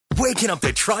waking up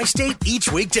the tri-state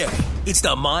each weekday. It's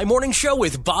the My Morning Show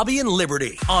with Bobby and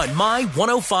Liberty on My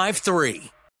 105.3.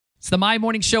 It's the My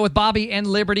Morning Show with Bobby and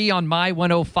Liberty on My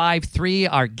 105.3.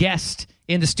 Our guest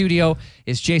in the studio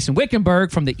is Jason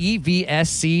Wickenberg from the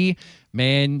Evsc.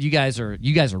 Man, you guys are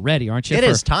ready, aren't you? It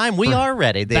is time. We are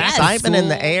ready. The excitement in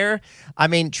the air. I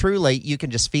mean, truly, you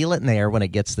can just feel it in the air when it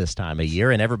gets this time of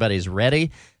year, and everybody's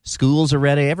ready. Schools are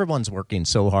ready. Everyone's working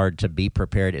so hard to be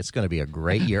prepared. It's going to be a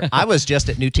great year. I was just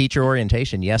at New Teacher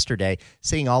Orientation yesterday,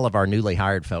 seeing all of our newly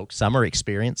hired folks. Some are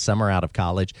experienced, some are out of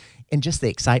college. And just the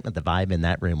excitement, the vibe in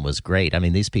that room was great. I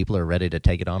mean, these people are ready to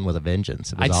take it on with a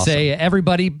vengeance. I'd say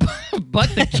everybody but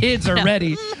the kids are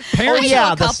ready. Parents,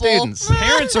 the students.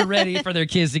 Parents are ready for their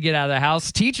kids to get out of the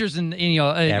house. Teachers and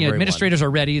administrators are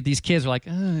ready. These kids are like,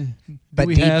 but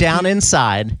deep down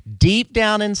inside,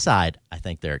 I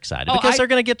think they're excited because they're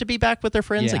going to get to be back with their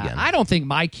friends again. I don't think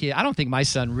my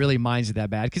son really minds it that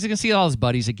bad because he can see all his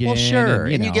buddies again. Well, sure.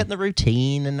 And you get in the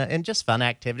routine and just fun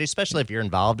activities, especially if you're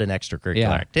involved in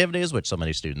extracurricular activities, which so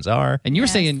many students are. And you were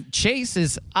saying Chase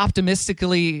is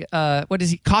cautiously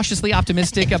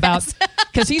optimistic about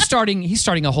because he's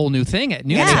starting a whole new thing at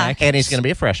New Tech. And he's going to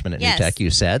be a freshman at New Tech, you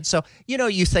said. So,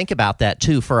 you think about that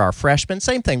too for our freshmen.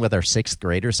 Same thing with our sixth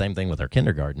graders, same thing with our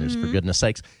kindergartners, for goodness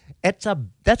sakes. That's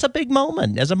a big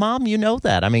moment. As a mom, you know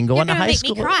that. I mean, going to high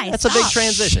school, that's a big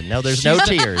transition. No, there's no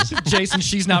tears. Jason,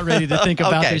 she's not ready to think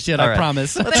about this yet, I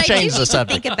promise. Let's change the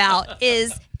subject. Think about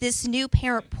is this new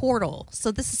parent portal.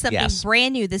 So this is something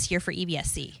brand new this year for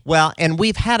Evsc. Well, and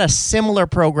we've had a similar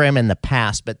program in the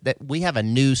past, but we have a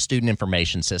new student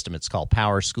information system. It's called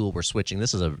Power School. We're switching.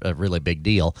 This is a really big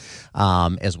deal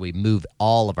as we move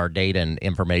all of our data and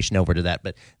information over to that.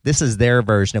 But this is their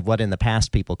version of what in the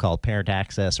past people called Parent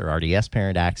Access or RDS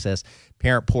Parent Access.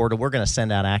 Parent Portal, we're going to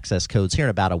send out access codes here in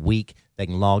about a week. They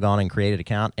can log on and create an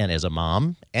account. And as a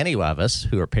mom, any of us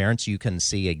who are parents, you can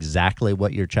see exactly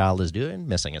what your child is doing,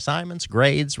 missing assignments,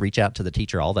 grades, reach out to the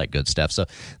teacher, all that good stuff. So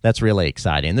that's really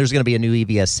exciting. There's going to be a new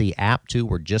Evsc app, too.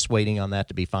 We're just waiting on that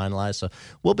to be finalized. So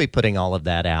we'll be putting all of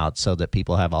that out so that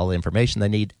people have all the information they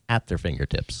need at their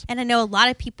fingertips. And I know a lot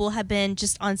of people have been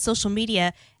just on social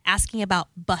media asking about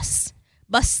bus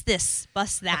this,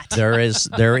 bus that. There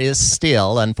is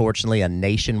still, unfortunately, a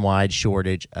nationwide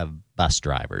shortage of bus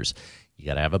drivers. You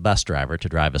got to have a bus driver to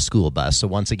drive a school bus. So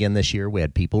once again this year, we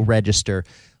had people register.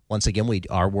 Once again, we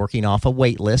are working off a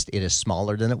wait list. It is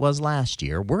smaller than it was last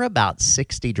year. We're about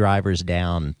 60 drivers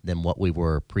down than what we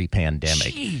were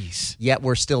pre-pandemic. Jeez. Yet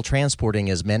we're still transporting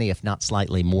as many, if not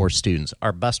slightly more students.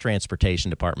 Our bus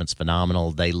transportation department's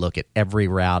phenomenal. They look at every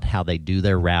route, how they do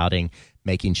their routing,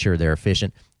 making sure they're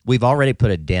efficient. We've already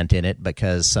put a dent in it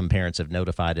because some parents have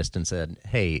notified us and said,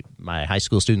 hey, my high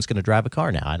school student's going to drive a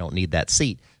car now. I don't need that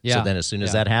seat. Yeah. So then as soon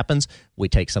as that happens, we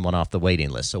take someone off the waiting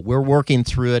list. So we're working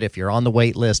through it. If you're on the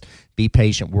wait list, be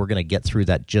patient. We're going to get through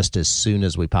that just as soon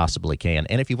as we possibly can.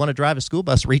 And if you want to drive a school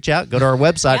bus, reach out. Go to our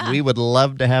website. We would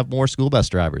love to have more school bus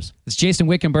drivers. It's Jason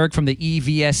Wickenberg from the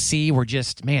Evsc. We're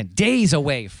just, days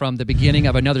away from the beginning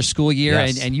of another school year.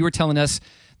 Yes. And you were telling us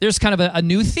there's kind of a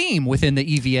new theme within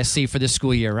the Evsc for this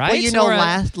school year, right?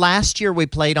 Well, last year we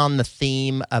played on the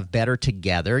theme of better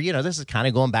together. This is kind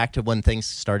of going back to when things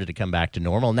started to come back to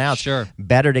normal. Now it's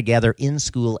better together in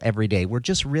school every day. We're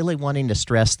just really wanting to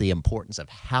stress the importance of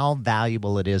how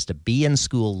valuable it is to be in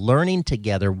school, learning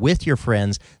together with your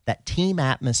friends, that team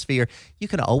atmosphere. You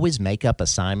can always make up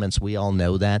assignments. We all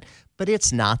know that. But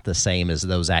it's not the same as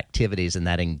those activities and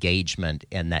that engagement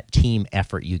and that team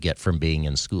effort you get from being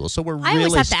in school. So we're really stressing that. I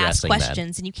always have to ask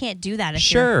questions, and you can't do that.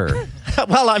 Sure.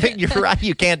 Well, I mean, you're right.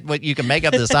 You can't. You can make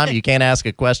up the assignment. You can't ask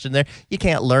a question there. You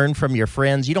can't learn from your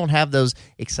friends. You don't have those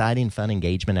exciting, fun,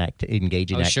 engaging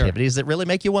activities that really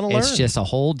make you want to learn. It's just a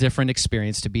whole different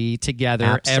experience to be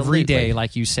together every day,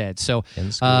 like you said. So,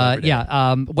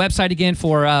 website again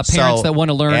for parents that want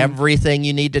to learn everything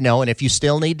you need to know. And if you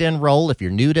still need to enroll, if you're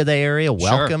new to the area,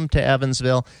 welcome to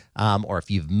Evansville. Or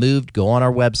if you've moved, go on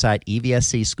our website,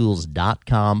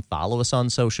 evscschools.com. Follow us on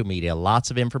social media. Lots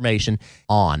of information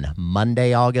on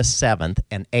Monday, August 7th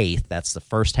and 8th. That's the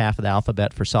first half of the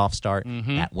alphabet for Soft Start.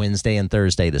 That Wednesday and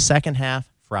Thursday, the second half.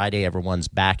 Friday, everyone's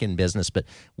back in business, but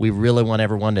we really want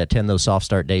everyone to attend those Soft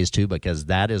Start days too, because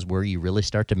that is where you really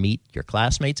start to meet your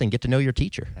classmates and get to know your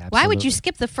teacher. Absolutely. Why would you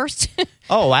skip the first?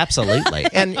 Oh, absolutely.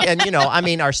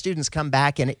 And our students come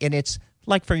back and it's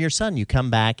like for your son, you come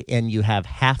back and you have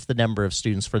half the number of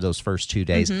students for those first 2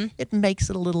 days. It makes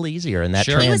it a little easier in that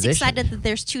Sure. transition. He was excited that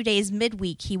there's 2 days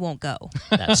midweek he won't go.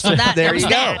 That's that there was you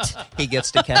go. that. He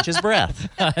gets to catch his breath.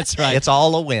 That's right. It's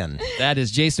all a win. That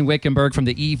is Jason Wickenberg from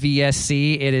the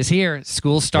EVSC. It is here.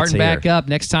 School's starting It's here. back up.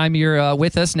 Next time you're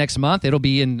with us next month, it'll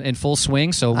be in full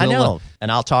swing. So I we'll, know.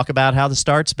 And I'll talk about how the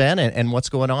start's been and what's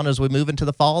going on as we move into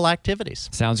the fall activities.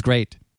 sounds great.